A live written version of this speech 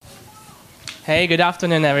Hey, good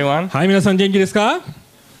afternoon, everyone. はい、皆さん元気ですか？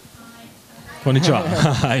こんにちは。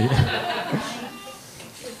はい。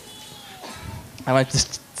I want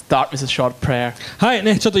to start with a short prayer. はい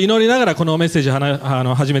ね、ちょっと祈りながらこのメッセージ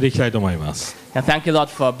を始めていきたいと思います。And thank you, Lord,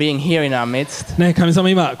 for being here in our midst. ね、神様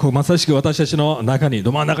今こうまさしく私たちの中に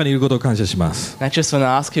ど真ん中にいることを感謝します。I just want to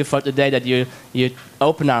ask you for today that you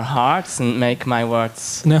open our hearts and make my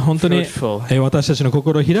words ね、本当に fruitful. 私たちの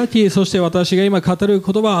心を開き、そして私が今語る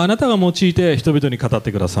言葉をあなたが用いて人々に語っ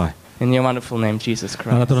てください。In your wonderful name, Jesus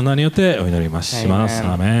あな Christ. たの名によってお祈りします。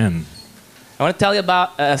 Amen. アーメン。I want to tell you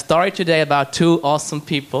about a story today about two awesome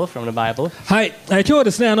people from the Bible. はい、今日は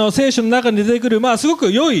ですね、聖書の中に出てくる、すご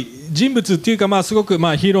く良い人物っていうか、すごくヒ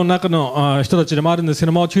ーローの中の人たちでもあるんですけ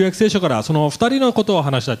ども、旧約聖書からその2人のことを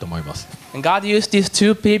話したいと思います。And God used these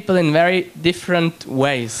two people in very different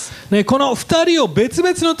ways. ね、この2人を別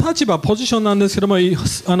々の立場、ポジションなんですけども、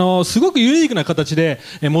すごくユニークな形で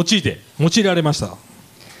用いられました。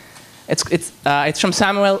It's from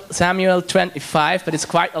Samuel 25, but it's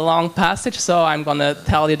quite a long passage, so I'm going to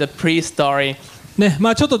tell you the pre-story. ね、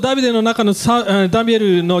ちょっとダビデの中のダビエ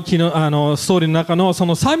ルの記のストーリーの中のそ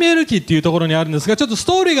のサミュエル記っていうところにあるんですが、ちょっとス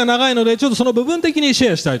トーリーが長いので、ちょっとその部分的にシ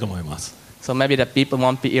ェアしたいと思います。So maybe the people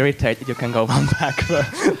won't be irritated. You can go one back.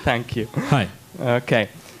 Thank you. はい。Okay.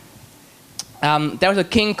 There was a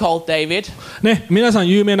king called David. ね、皆さん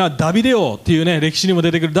有名なダビデ王っていうね、歴史にも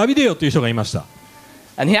出てくるダビデ王という人がいました。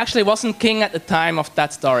And he actually wasn't king at the time of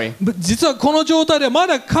that story. 実はこの状態ではま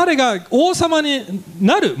だ彼が王様に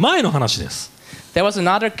なる前の話です。There was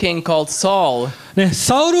another king called Saul. ね、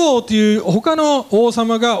サウル王という他の王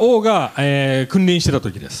が、君臨してた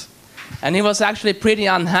時です。And he was actually pretty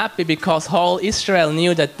unhappy because whole Israel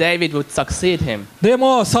knew that David would succeed him. で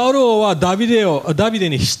もサウル王はダビデ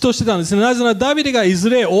に嫉妬してたんですね。なぜならダビデがいず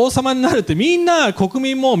れ王様になるって国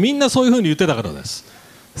民もみんなそういうふうに言ってたからです。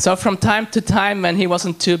So from time to time, when he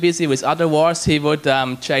wasn't too busy with other wars, he would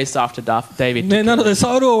chase after David. ね、なので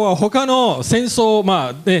サウル王は他の戦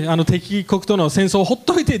争、敵国との戦争をほっ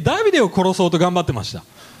といてダビデを殺そうと頑張ってました。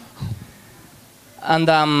And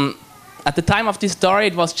at the time of this story,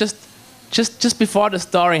 it was just before the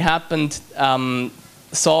story happened.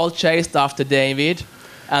 Saul chased after David,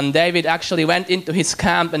 and David actually went into his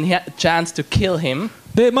camp, and he had a chance to kill him.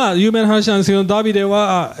 で有名な話なんですけど、ダビデ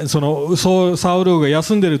はサウル王が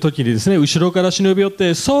休んでいる時にですね、後ろから忍び寄っ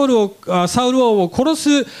てサウル王を殺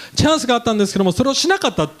すチャンスがあったんですけども、それをしなか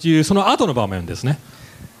ったっていうその後の場面ですね。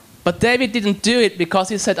But David didn't do it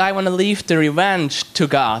because he said, "I want to leave the revenge to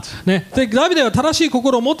God." ね、でダビデは正しい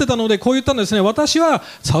心を持ってたのでこう言ったんですね。私は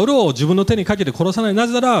サウル王を自分の手にかけて殺さない。な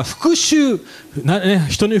ぜなら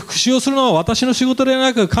人に復讐をするのは私の仕事では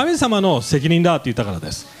なく神様の責任だって言ったから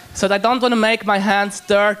です。So I don't want to make my hands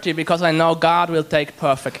dirty because I know God will take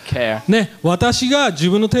perfect care. ね、私が自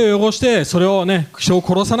分の手を汚してそれを人を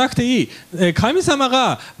殺さなくていい。神様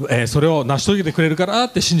がそれを成し遂げてくれるから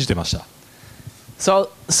って信じてました。So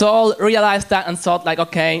Saul realized that and thought like,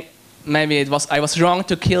 okay, maybe I was wrong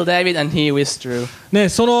to kill David, and he withdrew. ね、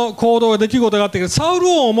その出来事があってサウル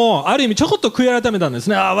王もある意味ちょこっと悔い改めたんです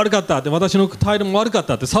ね。悪かったって、私の態度も悪かっ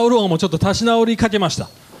たってサウル王もちょっと立ち直りかけました。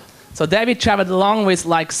So David traveled along with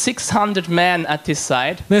like 600 men at his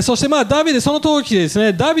side. ね、そしてダビデその時です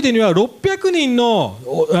ね、ダビデには600人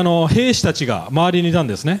の兵士たちが周りにいたん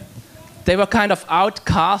ですね。They were kind of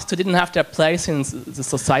outcasts who didn't have their place in the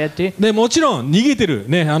society. でもちろん逃げてる、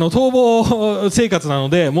逃亡生活なの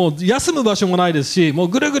でもう休む場所もないですし、もう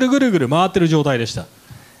ぐるぐる回ってる状態でした。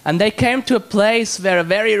And they came to a place where a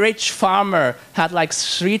very rich farmer had like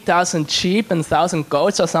 3,000 sheep and 1,000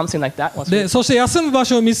 goats or something like that. でそして休む場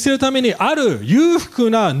所を見つけるためにある裕福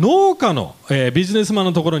な農家の、ビジネスマン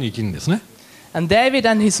のところに行くんですね。And David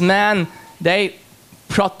and his men, they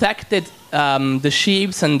protected the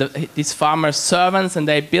sheep and these farmers' servants, and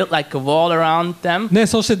they built like a wall around them. ね、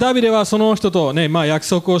そしてダビデはその人と、約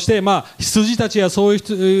束をして、羊たちやそうい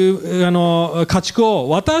う家畜を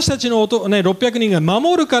私たちの600人が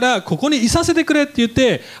守るからここにいさせてくれって言っ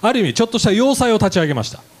て、ある意味ちょっとした要塞を立ち上げまし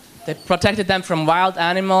た。They protected them from wild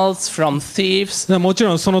animals, from thieves. もち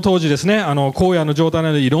ろんその当時ですね、荒野の状態な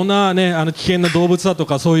のでいろんな、危険な動物だと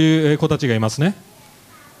かそういう子たちがいますね。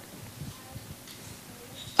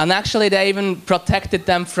And actually, they even protected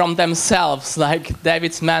them from themselves. Like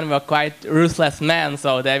David's men were quite ruthless men,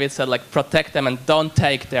 so David said, like, protect them and don't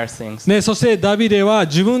take their things. ね、そしてダビデは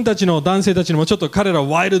自分たちの男性たちにもちょっと彼ら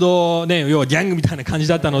ワイルド、要はギャングみたいな感じ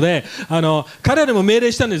だったので、彼らにも命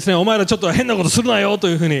令したんですね。お前らちょっと変なことするなよと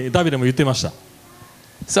いうふうにダビデも言ってました。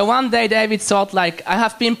So one day David thought, like, I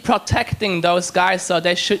have been protecting those guys, so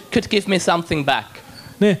they could give me something back.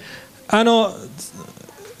 ね、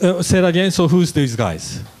say that again. So who's these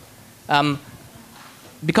guys?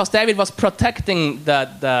 because David was protecting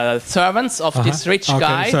the servants of this rich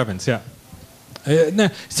guy. Okay, servants, yeah.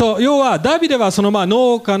 ね、そう要はダビデはその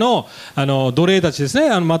農家の奴隷たちです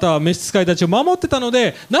ね、または召使いたちを守ってたの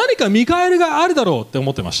で、何か見返りがあるだろうって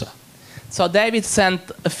思ってました。So David sent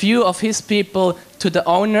a few of his people to the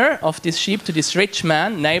owner of this sheep, to this rich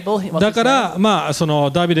man, Nabal. だからその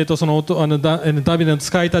ダビデとそのダビデの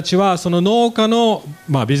使いたちはその農家の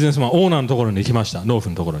ビジネスマンオーナーのところに行きました、農夫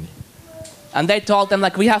のところに。And they told them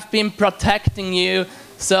like, we have been protecting you,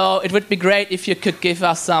 so it would be great if you could give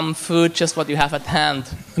us some food, just what you have at hand.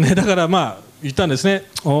 ね、だから言ったんですね。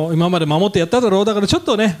今まで守ってやっただろう、だからちょっ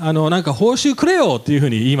とねなんか報酬くれよっていうふう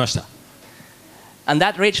に言いました。And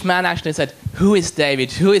that rich man actually said, "Who is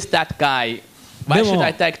David? Who is that guy? Why should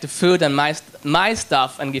I take the food and my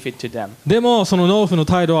stuff and give it to them?" でもその農夫の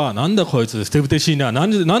態度は、なんだこいつふてぶてしいな、な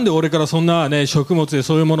んで俺からそんなね食物で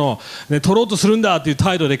そういうものを、ね、取ろうとするんだっていう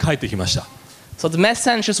態度で帰ってきました。So the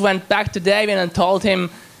messengers went back to David and told him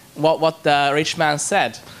what the rich man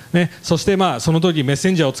said. ね、そしてその時メッ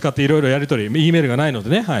センジャーを使っていろいろやり取り、Eメールがないので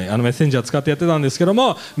ね、はい、メッセンジャーを使ってやってたんですけど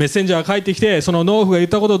も、メッセンジャーが帰ってきてその農夫が言っ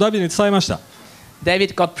たことをダビデに伝えました。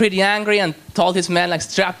David got pretty angry and told his men, like,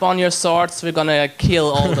 strap on your swords, we're gonna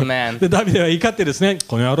kill all the men. でダビデは怒ってですね、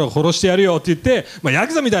この野郎を殺してやるよって言って、ヤ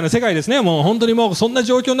クザみたいな世界ですね、もう本当にもうそんな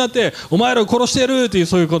状況になって、お前らを殺してやるっていう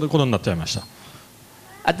そういうことになっちゃいました。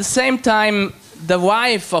At the same time, the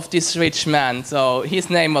wife of this rich man, so his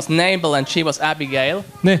name was Nabal and she was Abigail.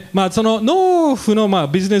 ね、その農夫の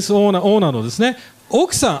ビジネスオーナーのですね、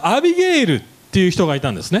奥さんアビゲイルっていう人がい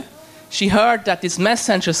たんですね。She heard that these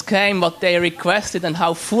messengers came, what they requested, and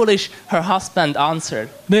how foolish her husband answered.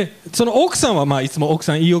 で、その奥さんはいつも奥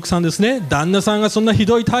さん、いい奥さんですね。旦那さんがそんなひ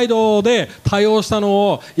どい態度で対応したの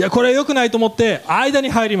を、いやこれは良くないと思って間に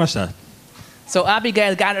入りました。So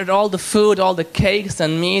Abigail gathered all the food, all the cakes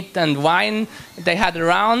and meat and wine they had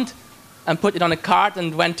around, and put it on a cart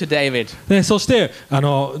and went to David. で、そして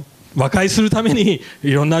和解するために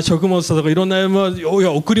いろんな食物とかいろんな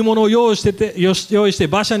贈り物を用意して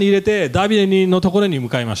馬車に入れてダビデのところに向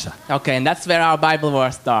かいました。Okay, and that's where our Bible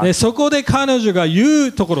verse starts. でそこで彼女が言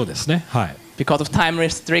うところですね。はい。Because of time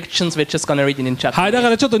restrictions, we're just going to read it in chapter. はい、だ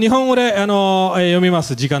からちょっと日本語で読みま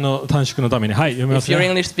す。時間の短縮のために、はい、読みます、ね。If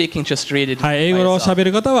you're English speaking, just read it. はい、英語を喋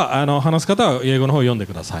る方は話す方は英語の方を読んで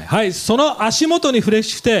ください。はい、その足元に触れ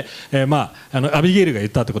して、アビゲイルが言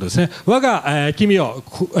ったということですね。我が、君を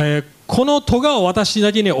この咎を私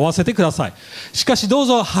だけに負わせてください。しかしどう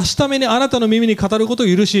ぞはしためにあなたの耳に語ることを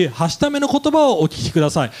許し、はしための言葉をお聞きくだ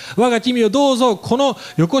さい。我が君をどうぞこの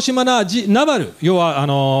横島なナバル、要は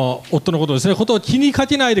夫のことですね、ことを気にか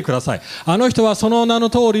けないでください。あの人はその名の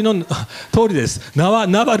通りです。名は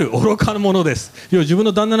ナバル、愚か者です。要は自分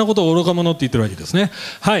の旦那のことを愚か者って言ってるわけですね。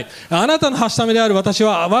はい。あなたのはしためである私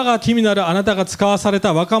は我が君なるあなたが使わされ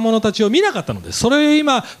た若者たちを見なかったのです。それゆえ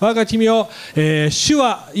今我が君を、主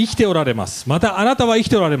は生きておられます。またあなたは生き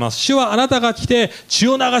ておられます。主はあなたが来て血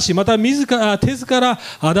を流し、また手ずから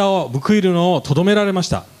仇を報いるのをとどめられまし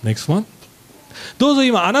た。Next one。どうぞ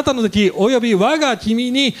今あなたの時および我が君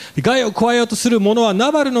に害を加えようとする者はナ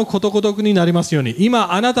バルのことごとくになりますように、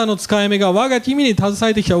今あなたの使い目が我が君に携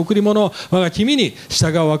えてきた贈り物を我が君に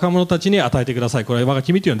従う若者たちに与えてください。これ我が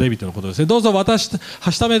君というのはデビッドのことですね。どうぞ私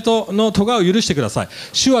はしための咎を許してください。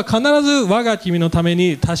主は必ず我が君のため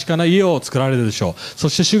に確かな家を作られるでしょう。そ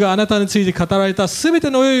して主があなたについて語られたすべて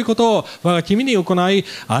の良いことを我が君に行い、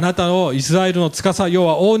あなたをイスラエルの司、要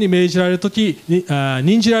は王に命じられる時、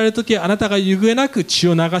任じられる時、あなたがゆぐえなく血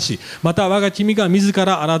を流し、また我が君が自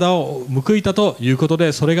ら仇を報いたということ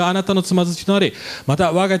で、それがあなたのつまずきとなり、ま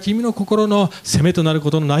た我が君の心の責めとなる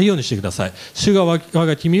ことのないようにしてください。主が我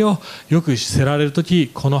が君をよくせられるとき、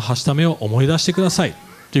このはしためを思い出してください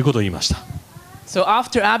ということを言いました。So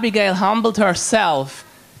after Abigail humbled herself,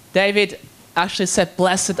 David actually said,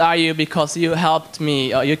 "Blessed are you because you helped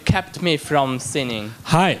me, or you kept me from sinning."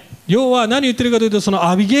 はい。要は何言ってるかというと、その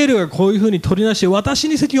アビゲイルがこういうふうに取りなして私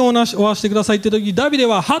に責任を負わせてくださいって時、ダビデ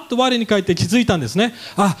ははっと我に返って気づいたんですね。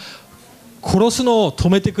殺すのを止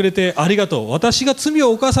めてくれてありがとう。私が罪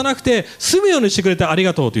を犯さなくて済むようにしてくれてあり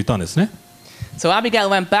がとうと言ったんですね。So Abigail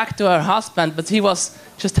went back to her husband, but he was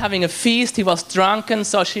just having a feast. He was drunken,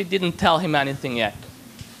 so she didn't tell him anything yet.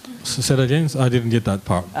 Say that again. I didn't get that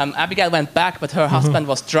part. Abigail went back, but her husband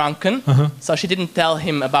was drunken, so she didn't tell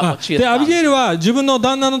him about what she had で、アビゲイ done. ルは自分の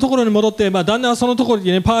旦那のところに戻って、旦那はそのところ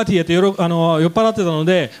に、パーティーやって酔っ払ってたの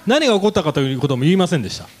で、何が起こったかということも言いませんで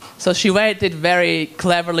した。So she waited very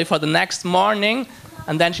cleverly for the next morning,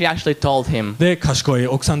 and then she actually told him. で、賢い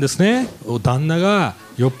奥さんですね。旦那が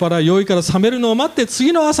酔っ払い酔いから覚めるのを待って、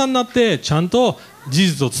次の朝になってちゃんと事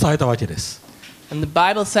実を伝えたわけです。And the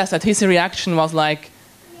Bible says that his reaction was like,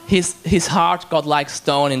 his heart got like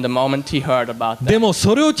stone in the moment he heard about that. でも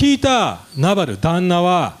それを聞いたナバル旦那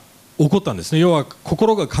は怒ったんですね。要は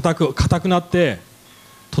心が硬くなって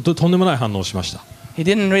とんでもない反応をしました。He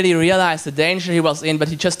didn't really realize the danger he was in, but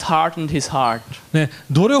he just hardened his heart. ね、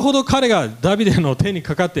どれほど彼がダビデの手に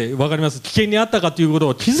かかって分かります、危険にあったかということ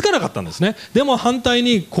を気づかなかったんですね。でも反対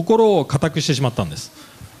に心を固くしてしまったんです。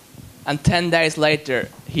And 10 days later,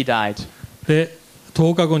 he died. で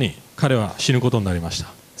10日後に彼は死ぬことになりました。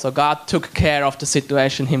So God took care of the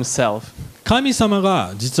situation himself. 神様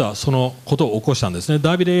が実はそのことを起こしたんですね。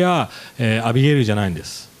ダビデや、アビゲイルじゃないんで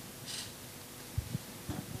す。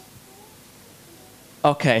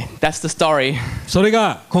Okay, that's the story. それ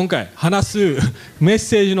が今回話すメッ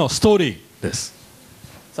セージのストーリーです。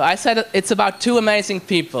So I said it's about two amazing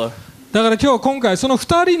people. だから今回その2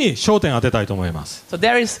人に焦点を当てたいと思います。So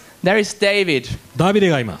there is David. ダビデ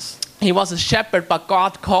がいます。He was a shepherd, but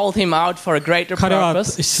God called him out for a greater 彼は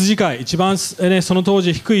purpose. 羊飼い、一番、ね、その当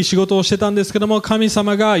時低い仕事をしてたんですけども、神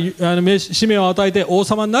様が使命を与えて王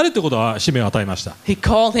様になるということは使命を与えました。He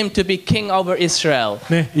called him to be king over Israel.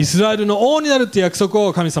 ね、イスラエルの王になるという約束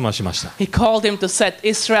を神様はしました。He called him to set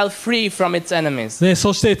Israel free from its enemies. ね、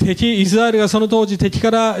そしてイスラエルがその当時敵か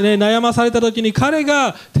ら、ね、悩まされた時に彼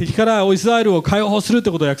が敵からイスラエルを解放するとい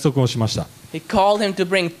うことを約束をしました。He called him to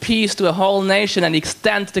bring peace to a whole nation and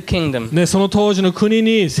extend the kingdom. ね、その当時の国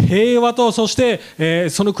に平和とそして、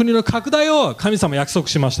その国の拡大を神様約束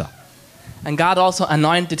しました。And God also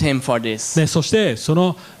anointed him for this. ね、そしてそ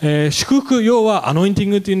の、祝福、要はアノインティ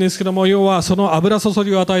ングっていうんですけども、要はその油注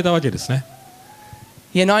ぎを与えたわけですね。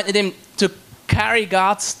He anointed him to carry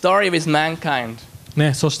God's story with mankind.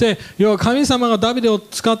 ね、そして要は神様がダビデを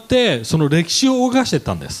使ってその歴史を動かしていっ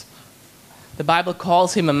たんです。The Bible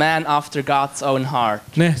calls him a man after God's own heart.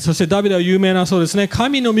 ね、そしてダビデは有名なそうですね、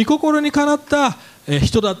神の御心にかなった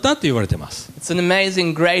人だったって言われています。It's an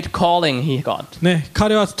amazing, great calling he got. ね、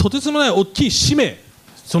彼はとてつもない大きい使命、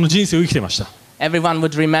その人生を生きていました。Everyone would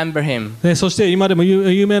remember him. ね、そして今でも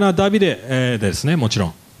有名なダビデ、ですね、もちろ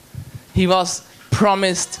ん。He was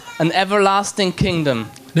promised an everlasting kingdom.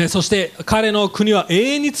 ね、そして彼の国は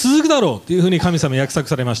永遠に続くだろうというふうに神様に約束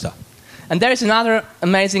されました。And there is another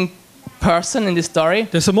amazing person in this story.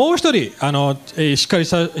 でもう一人しっかりし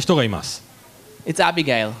た人がいます。It's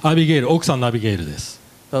Abigail. アビゲイル、奥さんのアビゲイルです。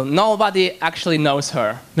So nobody actually knows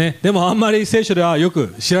her. ね、でもあんまり聖書ではよ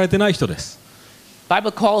く知られてない人です。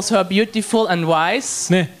Bible calls her beautiful and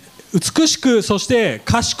wise. ね、美しくそして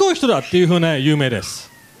賢い人だっていうふうな有名です。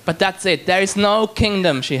But that's it. There is no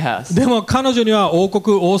kingdom she has. でも彼女には王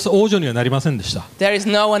女にはなりませんでした。There is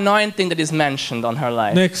no anointing that is mentioned on her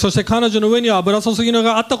life. ね、そして彼女の上には油注ぎの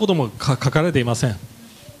があったことも書かれていません。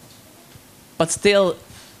But still,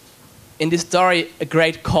 in this story, a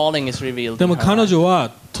great calling is revealed. でも彼女は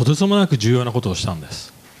とてつもなく重要なことをしたんで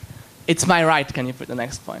す。It's my right. Can you put the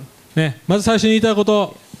next point? ね、まず最初に言いたいこ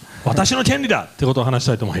と、私の権利だってことを話し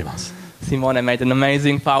たいと思います。Simone made an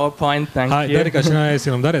amazing PowerPoint. Thank はい、 you. 誰か知らないです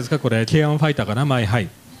けども、誰ですかこれ、K1 ファイターかな、はい。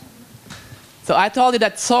So I told you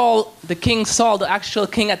that Saul, the king Saul, the actual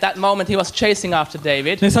king at that moment, he was chasing after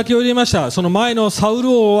David. ね、先ほど言いました、その前のサウ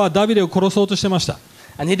ル王はダビデを殺そうとしてました。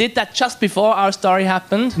And he did that just before our story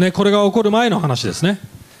happened. ね、これが起こる前の話ですね。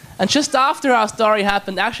And just after our story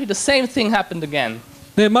happened, actually the same thing happened again.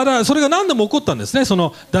 でまだそれが何度も起こったんですね。そ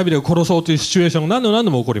のダビデを殺そうというシチュエーションが何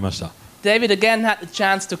度も起こりました。David again had the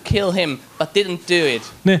chance to kill him, but didn't do it.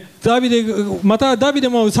 ね、またダビデ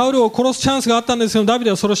もサウルを殺すチャンスがあったんですけど、ダビ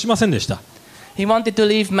デはそれをしませんでした。He wanted to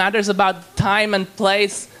leave matters about time and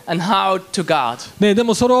place and how to God. ね、で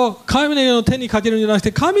もそれを神の手にかけるんじゃなく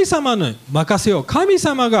て、神様に任せよう、神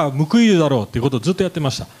様が報いるだろうということをずっとやって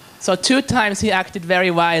ました。So 2 times he acted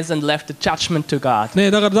very wise and left the judgment to God.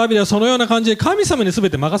 ね、だからダビデはそのような感じで神様に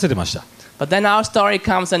全て任せてました。But then our story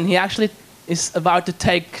comes and he actually is about to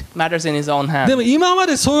take matters in his own で hand. も今ま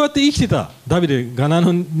でそうやって生きてたダビデがな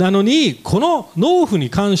のに、この農夫に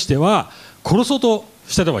関しては殺そうと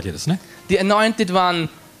してたわけですね。The anointed one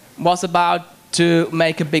was about to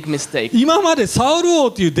make a big mistake. 今までサウル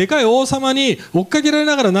王というでかい王様に追っかけられ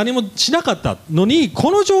ながら何もしなかったのに、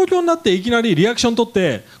この状況になっていきなりリアクション取っ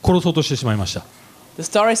て殺そうとしてしまいました。The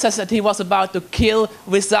story says that he was about to kill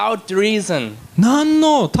without reason. 何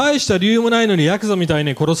の大した理由もないのにヤクザみたい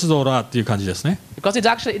に殺すぞらっていう感じですね。Because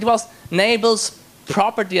it was Nabal's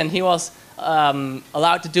property and he was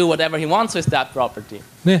allowed to do whatever he wants with that property.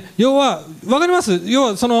 ね、要は分かります。要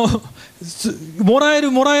はそのもらえ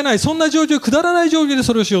るもらえないそんな状況、くだらない状況で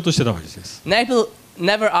それをしようとしてたわけです。Nabal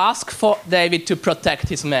never asked for David to protect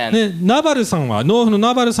his men. ね、ナバルさんはノーフの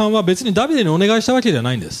ナバルさんは別にダビデにお願いしたわけでは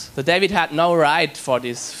ないんです。 So David had no right for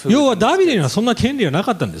this food. 要はダビデにはそんな権利はな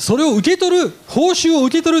かったんです。それを受け取る、報酬を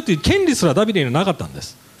受け取るという権利すらダビデにはなかったんで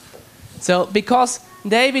す。 So because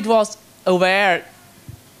David was aware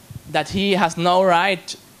that he has no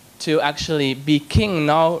right to actually be king,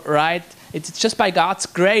 no right. It's just by God's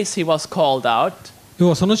grace he was called out. 要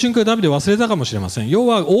はその瞬間ダビデ忘れたかもしれません。要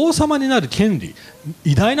は王様になる権利、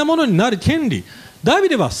偉大なものになる権利、ダビ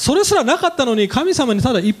デはそれすらなかったのに神様に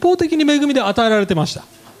ただ一方的に恵みで与えられてました。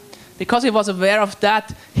Because he was aware of that,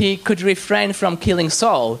 he could refrain from killing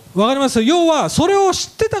Saul. わかります。要はそれを知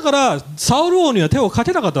ってたからサウル王には手をか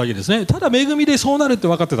けなかったわけですね。ただ恵みでそうなるって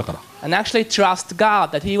分かってたから。And actually trust God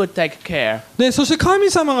that he would take care. で、そして神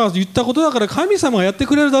様が言ったことだから神様がやって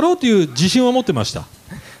くれるだろうという自信を持ってました。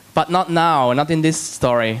But not now, not in this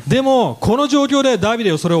story. でもこの状況でダビ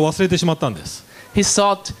デはそれを忘れてしまったんです。He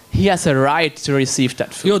thought he has a right to receive that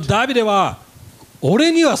food. ダビデは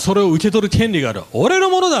俺にはそれを受け取る権利がある、俺の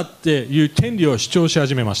ものだっていう権利を主張し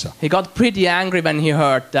始めました。 He got pretty angry when he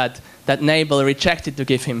heard that Nabal rejected to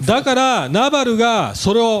give him food. だからナバルが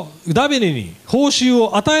それをダビデに報酬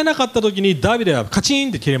を与えなかった時にダビデはカチン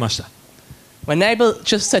って切れました。 When Nabal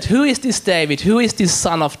just said, "Who is this David? Who is this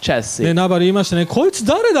son of で Jesse?" ナバル言いましたね、こいつ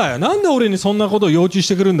誰だよ、なんで俺にそんなことを要求し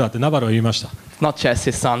てくるんだってナバルは言いました。 Not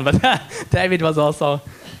Jesse's son, but David was also,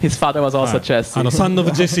 his father was also Jesse. サン・オ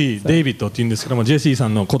ブ・ジェシー、デイビッドって言うんですけども、ジェシーさ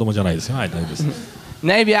んの子供じゃないですよ。はい、大丈夫です。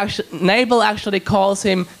Nabal actually calls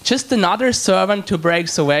him just another servant who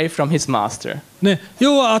breaks away from his master. ね、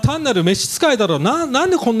要は単なる召使いだろう、な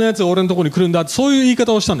んでこんなやつが俺のところに来るんだって、そういう言い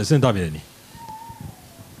方をしたんですね、ダビデに。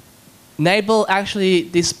Nabal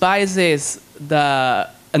actually despises the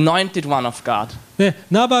anointed one of God. で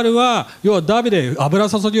ナバルは要はダビデ、油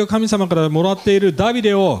注ぎを神様からもらっているダビ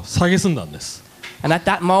デを蔑んだんです。 And at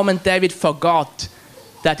that moment, David forgot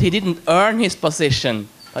that he didn't earn his position,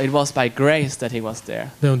 but it was by grace that he was there.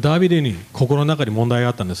 でもダビデに心の中に問題が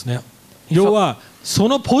あったんですね。要はそ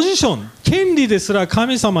のポジション、権利ですら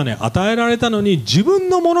神様に与えられたのに自分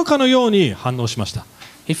のものかのように反応しました。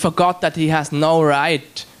 He forgot that he has no right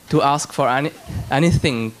to ask for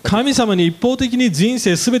anything. 神様に一方的に人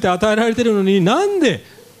生すべて与えられているのに、なんで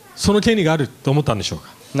その権利があると思ったんでしょうか。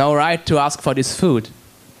 No right to ask for this food.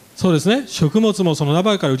 そうですね、食物もそのナ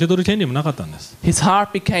バルから受け取る権利もなかったんです。 His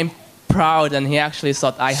heart became proud and he actually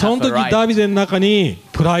thought, I そ have の a 時 right. ダビデの中に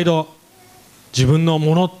プライド、自分の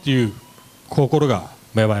ものっていう心が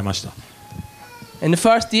芽生えました。 In the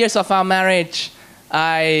first years of our marriage,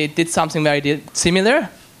 I did something very similar.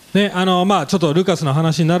 ね、ちょっとルカスの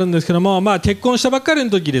話になるんですけども、結婚したばっかり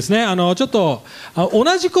の時ですね、ちょっと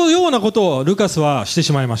同じようなことをルカスはして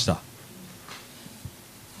しまいました。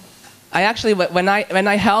I actually, when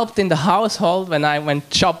I helped in the household, when I went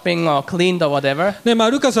shopping or cleaned or whatever, で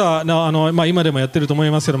ルカスは今でもやってると思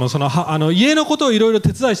いますけども、家のことをいろいろ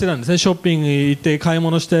手伝いしてたんですね。ショッピング行って買い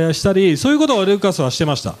物したり、そういうことをルカスはして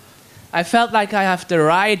ました。I felt like I have the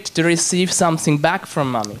right to receive something back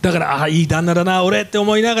from mommy. だからいい旦那だな俺って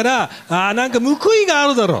思いながら、なんか報いがあ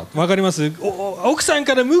るだろう、わかります？奥さん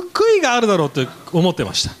から報いがあるだろうと思って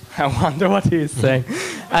ました。I wonder what he is saying.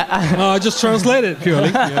 I just translate it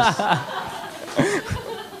purely. Yes.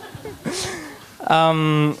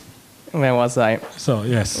 Where was I? So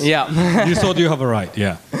yes. Yeah. You thought you have a right.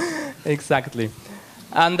 Yeah. Exactly.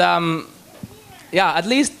 And yeah, at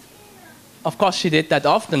least, of course, she did that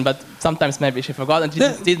often, but sometimes maybe she forgot and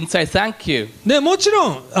didn't say thank you. でもち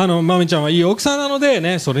ろんマミちゃんはいい奥さんなので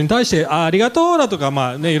ね、それに対してありがとうだとか、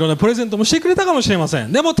いろんなプレゼントもしてくれたかもしれませ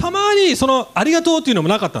ん。でもたまにそのありがとうっていうのも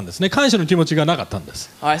なかったんですね。感謝の気持ちがなかったんです。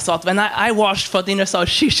I thought when I washed for dinner, so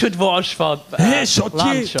she should wash for 食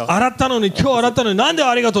lunch. 器洗ったのに今日洗ったのになんで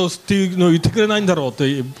ありがとうっていうのを言ってくれないんだろうっ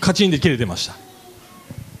てカチンで切れてました。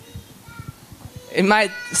It might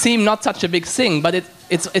seem not such a big thing, but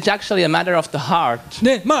it's actually a matter of the heart.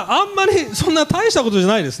 であんまりそんな大したことじゃ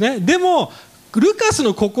ないですね。でもルカス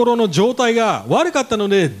の心の状態が悪かったの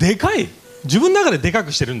で、でかい、自分の中ででか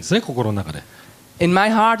くしてるんですね、心の中で。In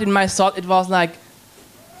my heart, in my thought, it was like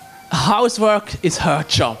housework is her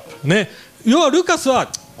job. ね、要はルカス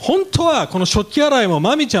は本当はこの食器洗いも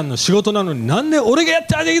マミちゃんの仕事なのに、なんで俺がやっ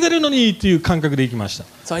てあげてるのにっていう感覚でいきました。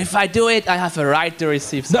So if I do it, I have a right to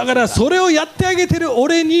receive something. だからそれをやってあげてる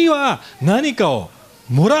俺には何かを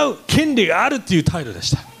もらう権利があるっていう態度でし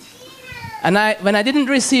た。And when I didn't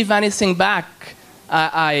receive anything back,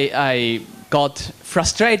 I got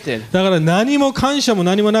frustrated. だから何も感謝も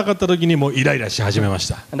何もなかった時にもうイライラし始めまし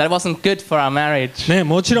た。And that wasn't good for our marriage. ね、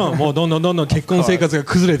もちろんもうどんどん結婚生活が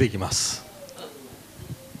崩れていきます。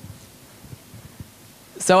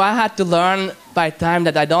So I had to learn by time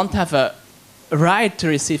that I don't have a right to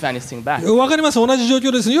receive anything back. わかります、同じ状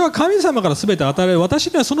況です。要は神様から全て与えられる、私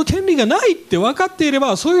にはその権利がないって分かっていれ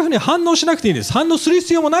ば、そういうふうに反応しなくていいんです。反応する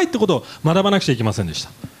必要もないってことを学ばなくちゃいけませんでし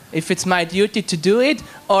た。If it's my duty to do it,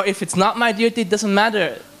 or if it's not my duty, it doesn't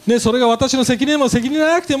matter. でそれが私の責任も責任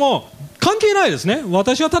がなくても関係ないですね。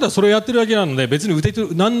私はただそれをやってるだけなので、別に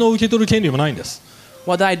何の受け取る権利もないんです。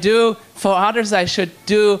What I do for others, I should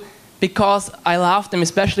do because I love them,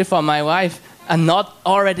 especially for my wife, and not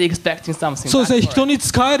already expecting something そうですね、 back for 人 it. に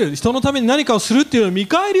仕える、人のために何かをするっていう見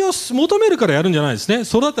返りを求めるからやるんじゃないですね。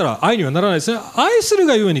それだったら愛にはならないですね。愛する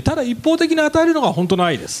がゆえにただ一方的に与えるのが本当の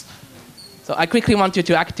愛です。So I quickly want you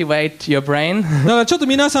to activate your brain. だからちょっと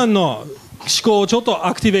皆さんの思考をちょっと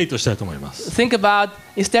アクティベートしたいと思います。 Think about,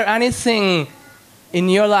 is there anything in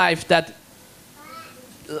your life that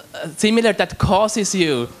similar that causes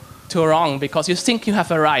you to wrong because you think you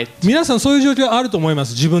have a right? 皆さんそういう状況あると思いま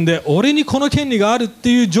す。自分で俺にこの権利があるって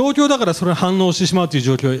いう状況だからそれに反応してしまうという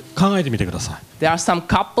状況を考えてみてください。 There are some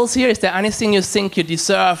couples here. Is there anything you think you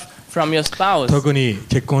deserve from your spouse? 特に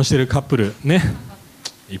結婚しているカップルね、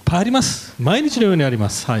いっぱいあります。毎日のようにありま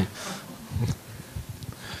す。はい。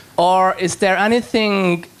 Or is there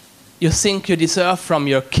anything you think you deserve from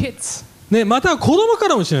your kids? ね、または子供か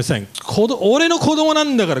らもしれません。俺の子供な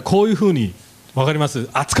んだからこういうふうにわかります。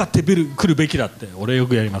扱ってくるべきだって俺よ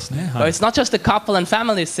くやりますね。Or はい、 it's not just a couple and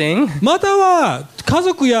family thing. または家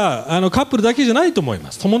族やカップルだけじゃないと思い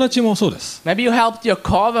ます。友達もそうです。 Maybe you helped your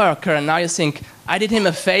coworker and now you think, I did him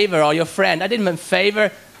a favor, or your friend, I did him a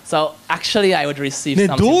favor, so actually I would receive ね、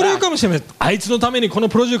 something 同僚 back. かもしれません。あいつのためにこの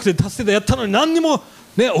プロジェクトで助けてやったのに何にも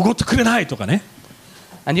ねおごってくれないとかね。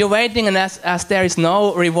 And you're waiting, and as there is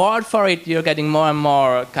no reward for it, you're getting more and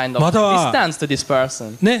more kind of または distance to this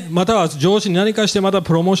person. ね、または上司に何かしてまた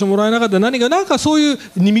プロモーションもらえなかった何かなんかそういう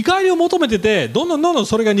見返りを求めててどんどん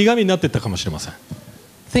それが苦味になっていったかもしれません。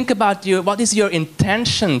 Think about you. What is your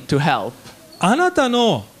intention to help? あなた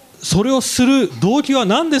のそれをする動機は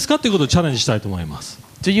何ですかということをチャレンジしたいと思います。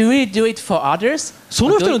 Do you really do it for others? そ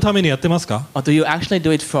の人のためにやってますか？ Or do you actually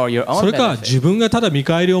do it for your そ own れか benefit? 自分がただ見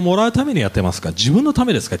返りをもらうためにやってますか？自分のた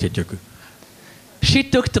めですか結局。 She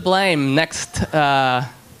took the blame. Next,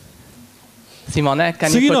 Simone,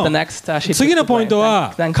 can you put the next? She took 次の the ポイン blame. ト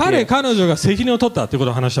は Thank you. 彼女が責任を取ったというこ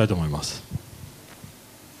とを話したいと思います。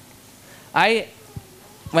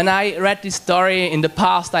 When I read this story in the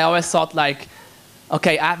past, I always thought like,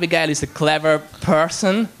 okay, Abigail is a clever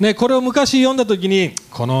person. ね、これを昔読んだ時に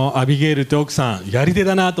このアビゲイルって奥さんやり手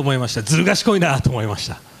だなと思いました。ずる賢いなと思いまし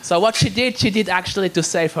た。 So what she did actually to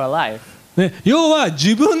save her life. ね、要は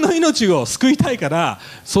自分の命を救いたいから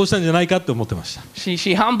そうしたんじゃないかと思ってました。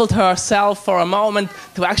 She humbled herself for a moment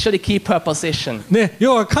to actually keep her position. ね、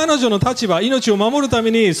要は彼女の立場、命を守るため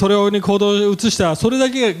にそれに行動を移したそれだ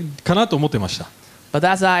けかなと思ってました。 But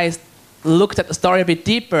as I looked at the story a bit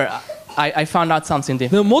deeper, I found out something で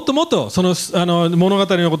different. ももっとその物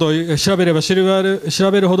語のことを調べれば調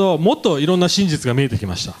べるほどもっといろんな真実が見えてき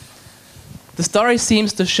ました。 The story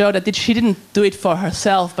seems to show that she didn't do it for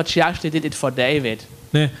herself, but she actually did it for David.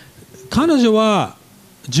 ね、彼女は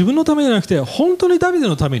自分のためじゃなくて本当にダビデ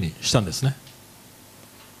のためにしたんですね。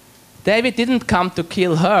 David didn't come to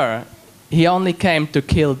kill her. He only came to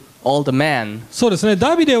kill all the men. そうですね。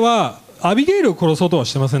ダビデはアビゲイルを殺そうとは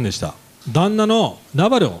してませんでした。旦那のナ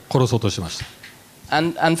バルを殺そうとしました。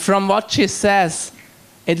 And from what she says,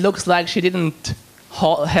 it looks like she didn't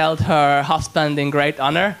held her husband in great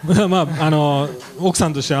honor. まあ奥さ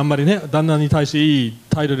んとしてあんまりね旦那に対していい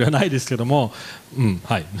態度ではないですけども、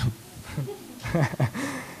はい。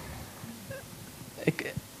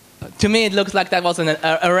To me, it looks like that was an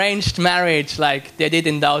arranged marriage, like they did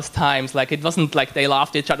in those times. Like it wasn't like they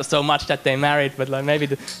loved each other so much that they married, but like maybe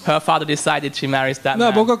her father decided she marries that だか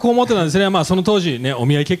ら man. 僕はこう思ってたんですね。まあその当時ねお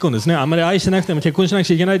見合い結婚ですね。あんまり愛してなくても結婚しなく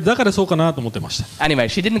ちゃいけない。だからそうかなと思ってました。 Anyway,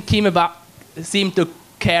 she didn't seem to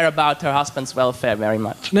care about her husband's welfare very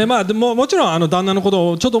much. ね、まあでももちろん旦那のこ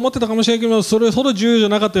とをちょっと思ってたかもしれないけど、それほど重要じゃ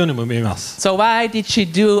なかったようにも見えます。 So why did she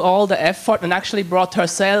do all the effort and actually brought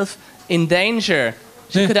herself in danger?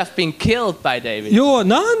 She could have been killed by David. 要は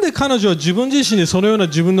なんで彼女は自分自身にそのような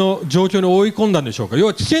自分の状況に追い込んだんでしょうか。要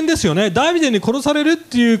は危険ですよね。ダビデに殺されるっ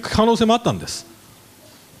ていう可能性もあったんです。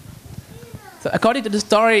 So according to the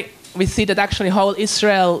story, we see that actually whole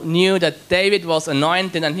Israel knew that David was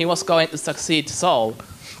anointed and he was going to succeed Saul.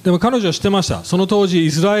 でも彼女は知ってました。その当時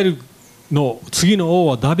イスラエルの次の王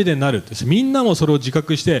はダビデになるって。みんなもそれを自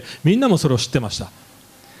覚してみんなもそれを知ってました。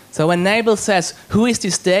 So when Nabal says, "Who is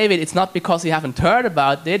this David?" It's not because he haven't heard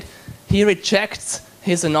about it. He rejects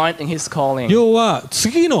his anointing, his calling. 要は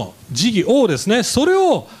次の次期王ですね。それ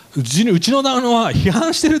をうちの旦那は批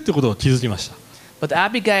判してるってことを気づきました。 But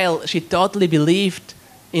Abigail, she totally believed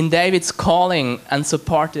in David's calling and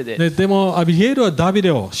supported it. でもアビゲイルはダビ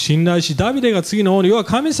デを信頼し、ダビデが次の王に要は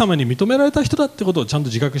神様に認められた人だってことをちゃんと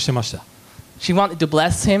自覚してました。 She wanted to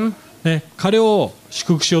bless him. 彼を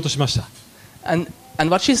祝福しようとしました。 And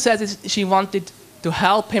what she says is she wanted to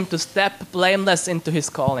help him to step blameless into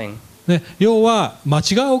his calling. 要は間違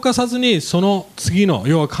いを犯さずにその次の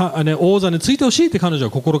要は王座についてほしいって彼女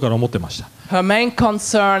は心から思ってました。 Her main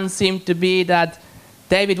concern seemed to be that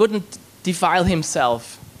David wouldn't defile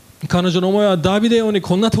himself. 彼女の思いはダビデ王に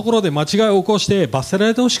こんなところで間違いを起こして罰せら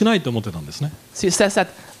れてほしくないと思ってたんですね。 She says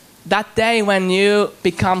that day when you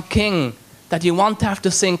become king, that you won't have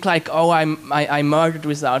to think like, oh, I murdered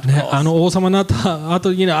without cause. 王様になった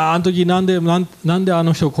後にあの時なんであ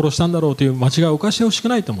の人を殺したんだろうという間違いを犯してほしく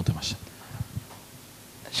ないと思ってました。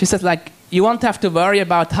 She says like, you won't have to worry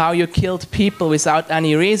about how you killed people without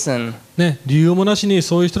any reason. 理由もなしに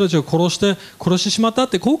そういう人たちを殺してしまったっ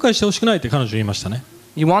て後悔してほしくないって彼女は言いましたね。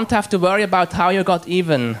 You won't have to worry about how you got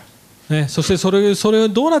even. そしてそれを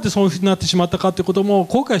どうなってそういうふうになってしまったかということも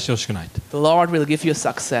後悔してほしくない。 The Lord will give you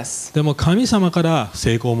success. でも神様から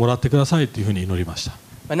成功をもらってくださいというふうに祈りました。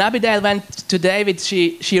 When Abigail went to David,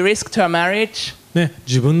 she risked her marriage.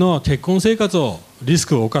 自分の結婚生活をリス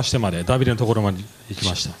クを冒してまでダビデのところまで行き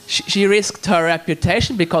ました。 She risked her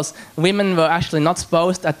reputation because women were actually not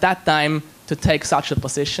supposed at that time to take such a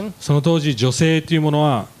position. その当時女性というもの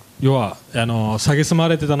は要は蔑ま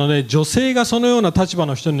れてたので、女性がそのような立場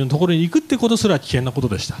の人のところに行くってことすら危険なこと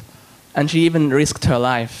でした。 And she even risked her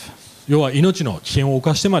life. 要は命の危険を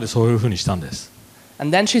冒してまでそういうふうにしたんです。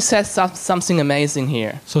 And then she says something amazing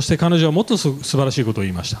here. そして彼女はもっと素晴らしいことを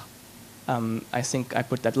言いました。 I think I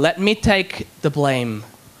put that. Let me take the blame.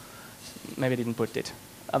 Maybe I didn't put it,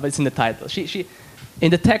 but it's in the title.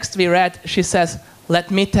 In the text we read, she says,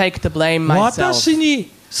 "Let me take the blame myself." 私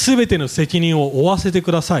にすべての責任を負わせてく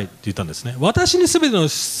ださいって言ったんですね。私にすべての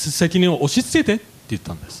責任を押し付けてって言っ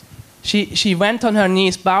たんです。 She went on her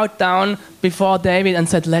knees, bowed down before David and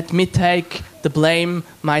said, "Let me take the blame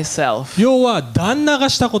myself." 要は旦那が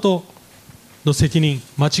したことの責任、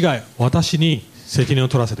間違い、私に責任を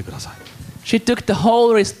取らせてください。 She took the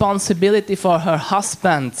whole responsibility for her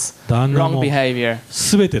husband's 旦那 wrong も behavior.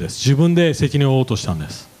 すべてです。自分で責任を負おうとしたんで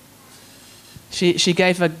す。 She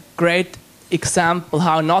gave a great example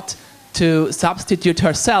how not to substitute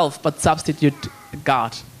herself but substitute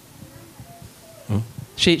God.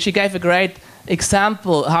 She gave a great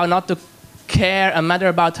example how not to care and matter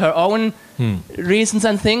about her own reasons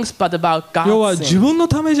and things but about 要は God's 自 things. 分の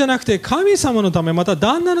ためじゃなくて神様のため、また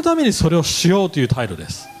旦那のためにそれをしようという態度で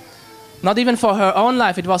す。 Not even for her own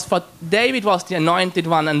life. It was for David was the anointed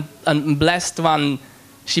one and blessed one.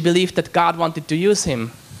 She believed that God wanted to use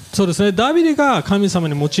him. そうですね。ダビデが神様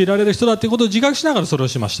に用いられる人だということを自覚しながらそれを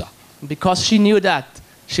しました。 Because she knew that,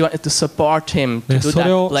 she wanted to support him to do それ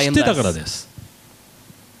that を知ってたから blameless. です。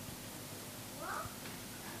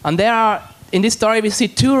 And there are, in this story, we see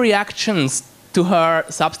two reactions to her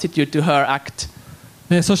substitute, to her act.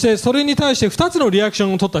 そしてそれに対して2つのリアクショ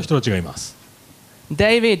ンを取った人たちがいます。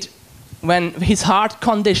 David, when his heart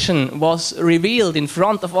condition was revealed in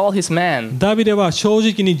front of all his men, ダビデは正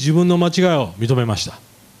直に自分の間違いを認めました。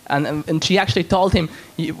 and she actually told him,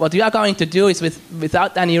 what you are going to do is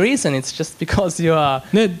without any reason. It's just because you are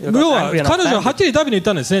要 got は angry and 彼女ははっ offended. きりダビデに言っ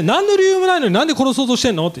たんですね。何の理由もないのになんで殺そうとし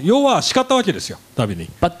てんのって、要は叱ったわけですよ、ダビデに。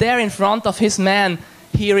 But there in front of his men,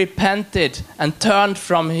 he repented and turned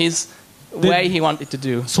from his way he wanted to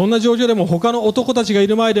do. そんな状況でも他の男たちがい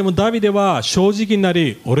る前でもダビデは正直にな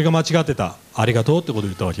り、俺が間違ってた、ありがとうってことを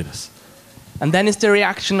言ったわけです。 And then is the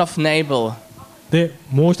reaction of Nabal. で、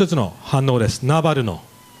もう一つの反応です。ナバルの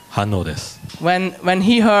反応です。 When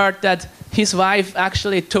he heard that his wife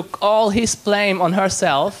actually took all his blame on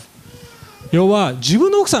herself, 要は自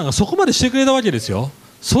分の奥さんがそこまでしてくれたわけですよ。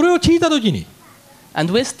それを聞いたときに、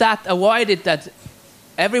 and with that avoided that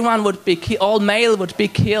everyone would be all male would be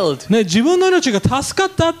killed. 自分の命が助かっ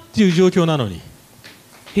たっていう状況なのに、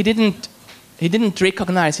 He didn't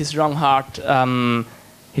recognize his wrong heart.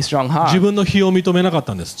 His wrong 自 heart. 分の非を認めなかっ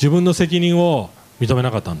たんです。自分の責任を認め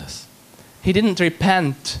なかったんです。 He didn't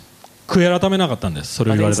repent, 悔い改めなかったんです。それ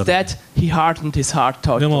を but 言われた時。 instead he hardened his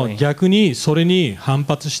heart でも totally. 逆にそれに反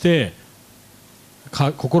発して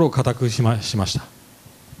心を固くしました。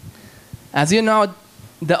 As you know,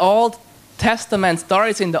 the Old Testament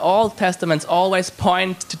stories in the Old Testament always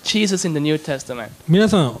point to Jesus in the New Testament. 皆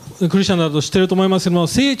さんクリスチャンだと知っていると思いますけども、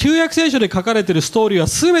旧約聖書で書かれているストーリーは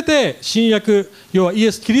すべて新約、要はイ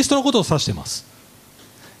エス・キリストのことを指しています。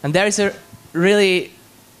 And there is a really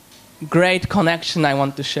great connection I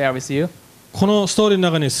want to share with you. このストーリー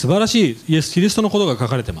の中に素晴らしいイエス・キリストのことが書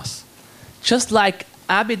かれています。 Just like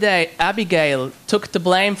Abigail took the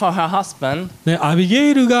blame for her husband, ね、アビ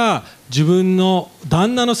ゲイルが自分の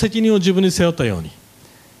旦那の責任を自分に背負ったように、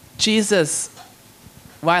 Jesus,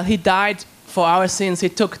 while he died for our sins,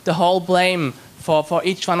 he took the whole blame for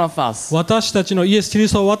each one of us. 私たちのイエス・キリ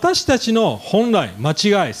ストは私たちの本来、間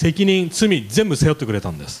違い、責任、罪全部背負ってくれた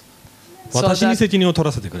んです。私に責任を取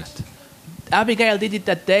らせてくれって。Abigail did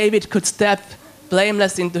it that David could step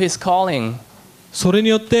blameless into his calling. それに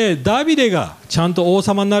よってダビデがちゃんと王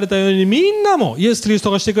様になれたように、みんなもイエス・キリス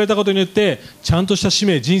トがしてくれたことによってちゃんとした使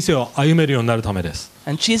命、人生を歩めるようになるためです。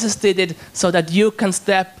 And Jesus did it so that you can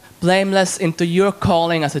step blameless into your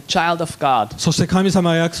calling as a child of God. そして神様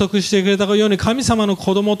が約束してくれたように、神様の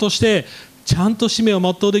子供としてちゃんと使命を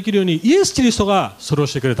全うできるようにイエス・キリストがそれを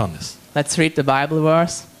してくれたんです。 Let's read the Bible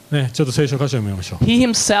verse. ね、ちょっと聖書箇所を読みましょう。 He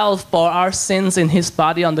himself bore our sins in his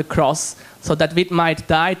body on the cross so that we might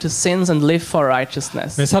die to sins and live for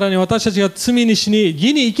righteousness. ね、さらに私たちが罪に死に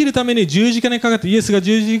義に生きるために十字架にかかって、イエスが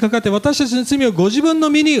十字架にかかって私たちの罪をご自分の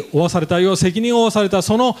身に負わされた、要は責任を負わされた、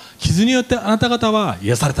その傷によってあなた方は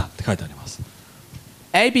癒されたって書いてあります。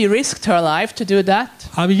 Abby risked her life to do that.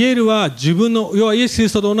 アビゲイルは自分の、要はイエス・キリ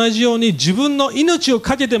ストと同じように自分の命を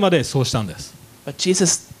懸けてまでそうしたんです。 But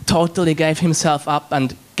Jesus totally gave himself up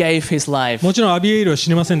and gave his life. もちろんアビゲイルは死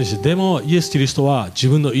にませんでした。でもイエス・キリストは自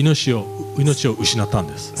分の命を失ったん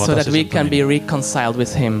です。 So that we can be reconciled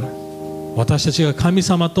with him. 私たちが神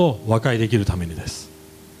様と和解できるためにです。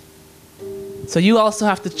 So you also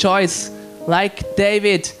have the choice, like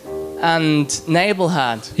David and Nabal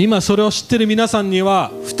had. 今それを知っている皆さんには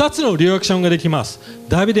2つのリアクションができます。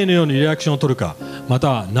ダビデのようにリアクションを取るか、また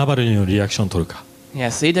はナバルのようにリアクションを取るか。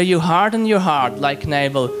 Yes, either you harden your heart like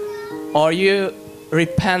Nabal, or you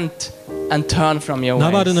repent and turn from your ナ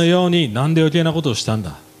バルの ways. ようになんで余計なことをしたん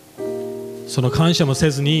だ、その感謝もせ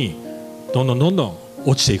ずにどんどん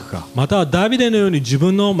落ちていくか、またはダビデのように自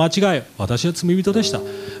分の間違い、私は罪人でした、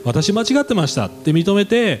私間違ってましたって認め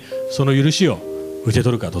てその許しを受け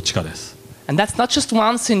取るか、どっちかです。 And that's not just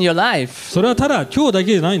once in your life, それはただ今日だ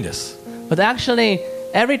けじゃないんです。 but actually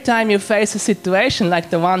every time you face a situation like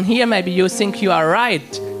the one here, maybe you think you are right,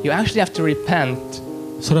 you actually have to repent.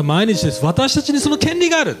 それは毎日です。私たちにその権利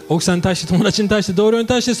がある、奥さんに対して、友達に対して、同僚に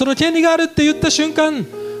対してその権利があるって言った瞬間、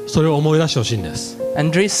それを思い出してほしいんです。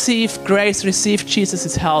 And receive grace, receive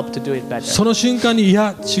Jesus' help to do it better. その瞬間に、い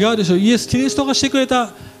や違うでしょ、イエス・キリストがしてくれ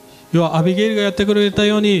た、要はアビゲイルがやってくれた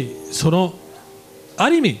ように、そのあ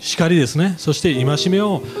る意味叱りですね、そして戒め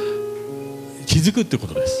を気づくってこ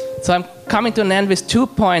とです。 So I'm coming to an end with 2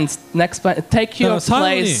 points. Next point, take your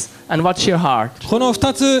place and watch your heart. この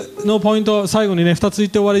2つのポイント、最後にね、2つ言っ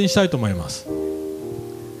て終わりにしたいと思います。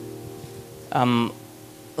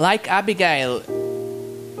 Like Abigail,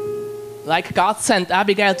 like God sent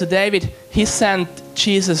Abigail to David, He sent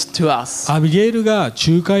Jesus to us. アビゲイルが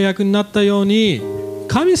仲介役になったように、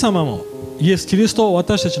神様もイエス・キリストを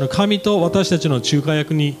私たちの神と私たちの仲介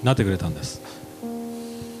役になってくれたんです。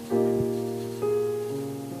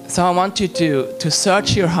 So I want you to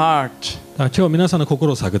search your heart だから今日皆さんの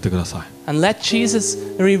心を探ってください。 and let Jesus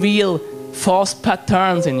reveal false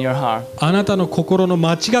patterns in your heart. あなたの心の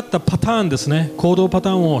間違ったパターンですね、行動パタ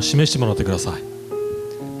ーンを示してもらってください。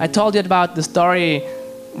 I told you about the story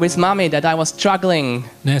with mommy that I was struggling.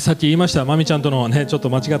 ね、さっき言いました、マミちゃんとの、ね、ちょっと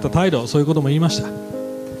間違った態度、そういうことも言いました。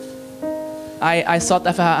 I thought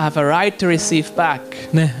if I have a right to receive back.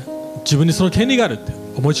 ね、自分にその権利があるって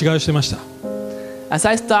思い違いをしてました。 As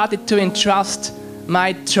I started to entrust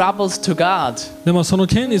my troubles to God, でもその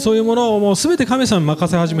権利、そういうものをもう全て神様に任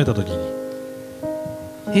せ始めたときに、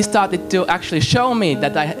 He started to actually show me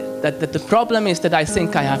that the problem is that I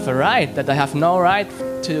think I have a right, that I have no right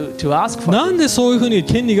to ask for. なんでそういうふうに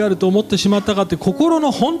権利があると思ってしまったかって、心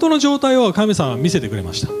の本当の状態を神様は見せてくれ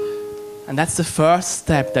ました。 And that's the first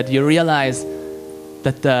step, that you realize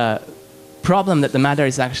that the problem, that the matter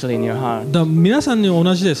is actually in your heart. だから皆さんに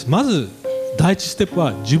同じです。まず第一ステップ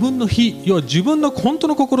は自分の非、要は自分の本当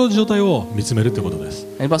の心の状態を見つめるということです。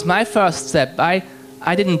 And it was my first step. I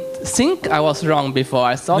didn't think I was wrong before.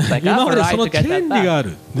 I thought like I 今 have ま a で right その to get 権 that 利が back. あ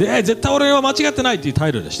る、で絶対俺は間違ってないという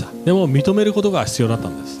態度でした。でも認めることが必要だった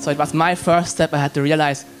んです。 So it was my first step. I had to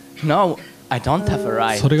realize, no, I don't have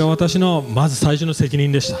a right. それが私のまず最初の責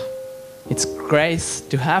任でした。 It's grace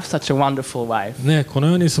to have such a wonderful wife. ね、この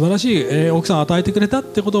ように素晴らしい、奥さんを与えてくれたっ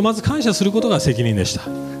てことをまず感謝することが責任でした。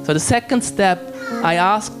 So the second step, I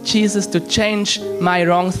asked Jesus to change my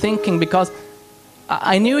wrong thinking, because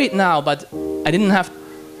I knew it now, but I didn't have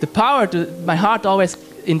the power to. My heart always,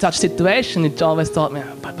 in such situation, it always told me,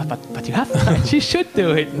 but you have, you should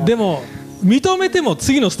do it. でも認めても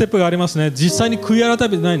次のステップがありますね。実際に悔い改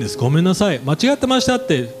めてないんです。ごめんなさい、間違ってましたっ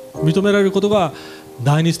て認められることが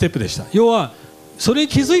第2ステップでした。要はそれに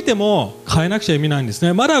気づいても変えなくちゃ意味ないんです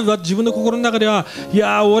ね。まだ自分の心の中では、い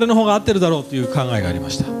や俺の方が合ってるだろうという考えがありま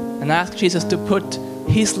した。And ask Jesus to put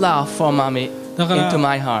His love for mommy だから into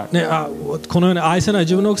my heart. ね、このように愛せない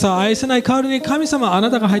自分の奥さんを愛せない代わりに、神様あ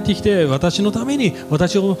なたが入ってきて私のために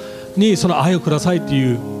にその愛をくださいって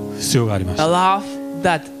いう必要がありまし A た。 love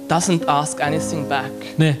that doesn't ask anything back.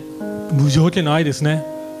 ね、無条件の愛ですね。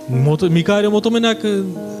見返りを求めなく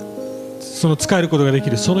その使えることができ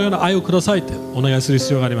る、そのような愛をくださいってお願いする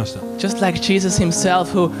必要がありました。 Just like Jesus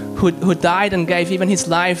himself who died and gave even his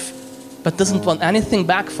life but doesn't want anything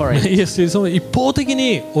back for it. イエス・キリストは一方的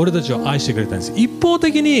に俺たちを愛してくれたんです。一方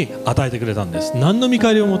的に与えてくれたんです。何の見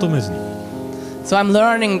返りを求めずに。 So I'm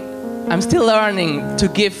still learning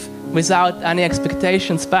to give without any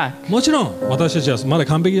expectations back. もちろん私たちはまだ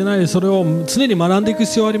完璧じゃないです。それを常に学んでいく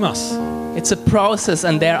必要があります。 It's a process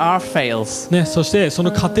and there are fails. ね、そしてそ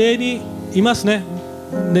の過程にいますね。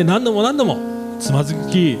で、何度もつまず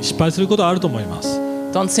き失敗することはあると思います。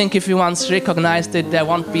 Don't think if you once recognized it there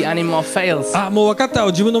won't be any more fails. もう分かった、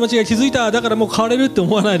自分の間違い気づいた、だからもう変われるって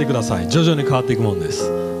思わないでください。徐々に変わっていくもんです。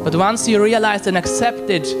 But once you realized and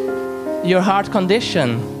accepted your heart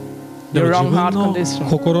condition, でも your 自 wrong 分 heart の condition,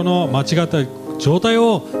 心の間違った状態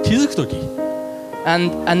を気づくとき、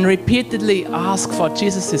 and repeatedly ask for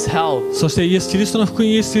Jesus' help, そしてイエス・キリストの福音、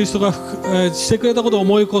イエス・キリストがしてくれたことを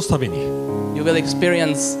思い起こすたびに、 you will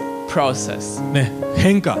experience process. ね、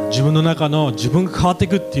変化、自分の中の自分が変わってい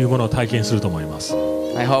くっていうものを体験すると思います。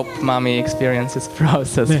 I hope mommy experiences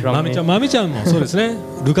process ね、 from マ me. ミちゃんもそうですね。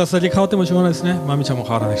ルカスだけ変わってもしょうがないですね。マミちゃんも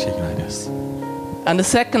変わらなくちゃいけないです。 And the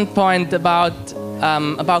second point about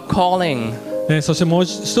calling. ね、そしてもう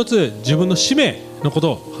一つ自分の使命のこ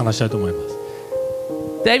とを話したいと思います。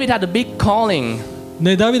 David had a big calling,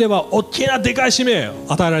 ね、ダビデは大きなでかい使命を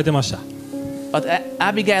与えられてました。 but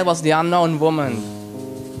Abigail was the unknown woman.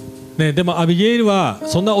 ね、でもアビゲイルは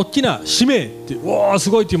そんな大きな使命ってす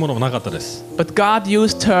ごいっていうものもなかったです。 But God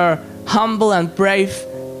used her humble and brave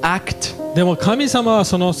act. でも神様は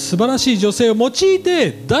その素晴らしい女性を用い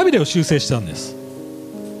てダビデを修正したんです。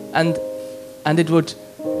 And it would,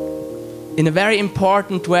 in a very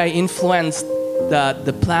important way, influence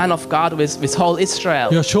the plan of God with whole い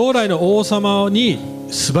Israel. や、将来の王様に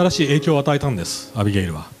素晴らしい影響を与えたんです。アビゲイ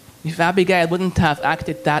ルは。 If Abigail wouldn't have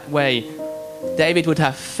acted that way, David would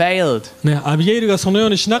have failed. ね、アビゲイルがそのよう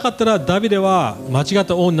にしなかったらダビデは間違っ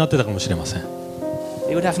た王になってたかもしれません。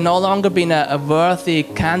 He would have no longer been a worthy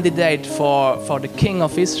candidate for the king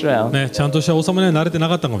of Israel. ね、ちゃんとした王様には慣れてな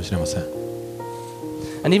かったかもしれません。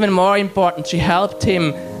 And even more important, she helped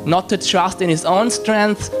him not to trust in his own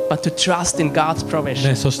strength, but to trust in God's provision.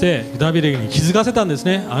 ね、そしてダビデに気づかせたんです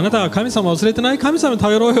ね。あなたは神様を忘れてない、神様に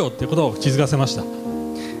頼ろうよってことを気づかせました。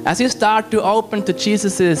 As you start to open to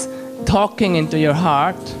Jesus' talking into your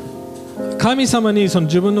heart, 神様にその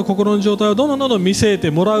自分の心の状態をどんどん見せ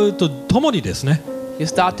てもらうとともにですね、 you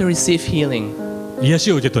start to receive healing. 癒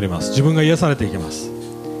しを受け取ります。自分が癒されていきます。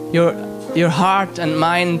 Your heart and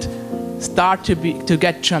mind start to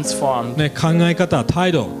get transformed. ね、考え方、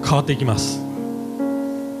態度変わっていきます。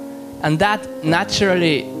 And that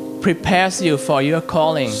naturally prepares you for your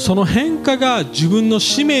calling. その変化が自分の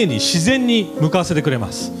使命に自然に向かわせてくれ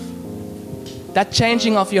ます。 That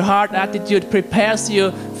changing of your heart attitude prepares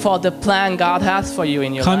you for the plan God has for you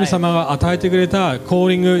in your 神 life. 様が与えてくれたコー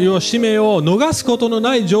リング、要は使命を逃すことの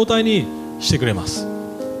ない状態にしてくれます。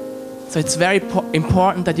 So it's very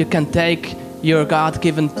important that you can take your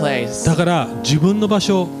God-given place. だから自分の場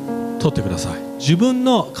所を取ってください。自分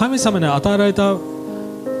の神様に与えられた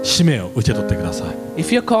使命を受け取ってください。 If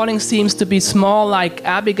your calling seems to be small like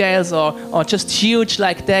Abigail's or just huge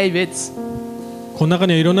like David's, この中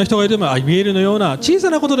にはいろんな人がいてもアビゲイルのような小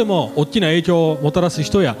さなことでも大きな影響をもたらす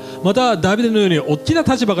人や、またダビデのように大きな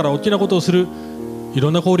立場から大きなことをするい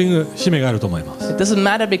ろんなコーリング、使命があると思います。 it doesn't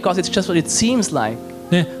matter because it's just what it seems like.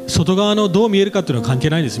 ね、外側のどう見えるかっていうのは関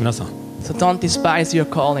係ないです、皆さん。 So don't despise your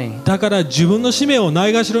calling. だから自分の使命をな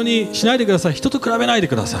いがしろにしないでください。人と比べないで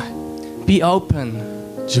ください。 Be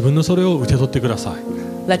open. 自分のそれを受け取ってください。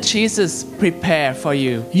 Let Jesus prepare for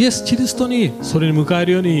you. イエス・キリストにそれに迎え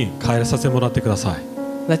るように帰らさせてもらってください。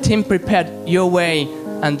 Let Him prepare your way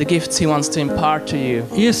and the gifts He wants to impart to you.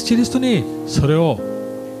 イエス・キリストにそれを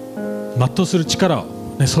全うする力を、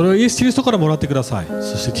ね、それをイエス・キリストからもらってください。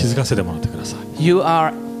そして気づかせてもらってください。 You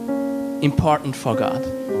are important for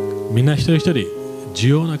God. みんな一人一人重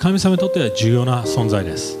要な、神様にとっては重要な存在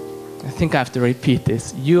です。 I think I have to repeat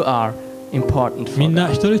this. You are important み for んな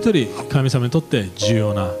God. 一人一人神様にとって重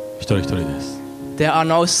要な一人一人です。There are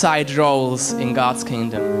no side roles in God's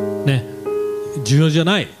kingdom. ね、重要じゃ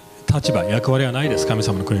ない立場、役割はないです、神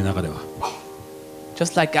様の国の中では。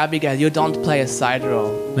Just like Abigail, you don't play a side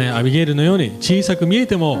role. ね、アビゲイルのように小さく見え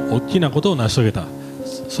ても大きなことを成し遂げた、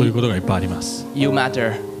そういうことがいっぱいあります。You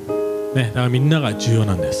matter. ね、だからみんなが重要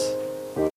なんです。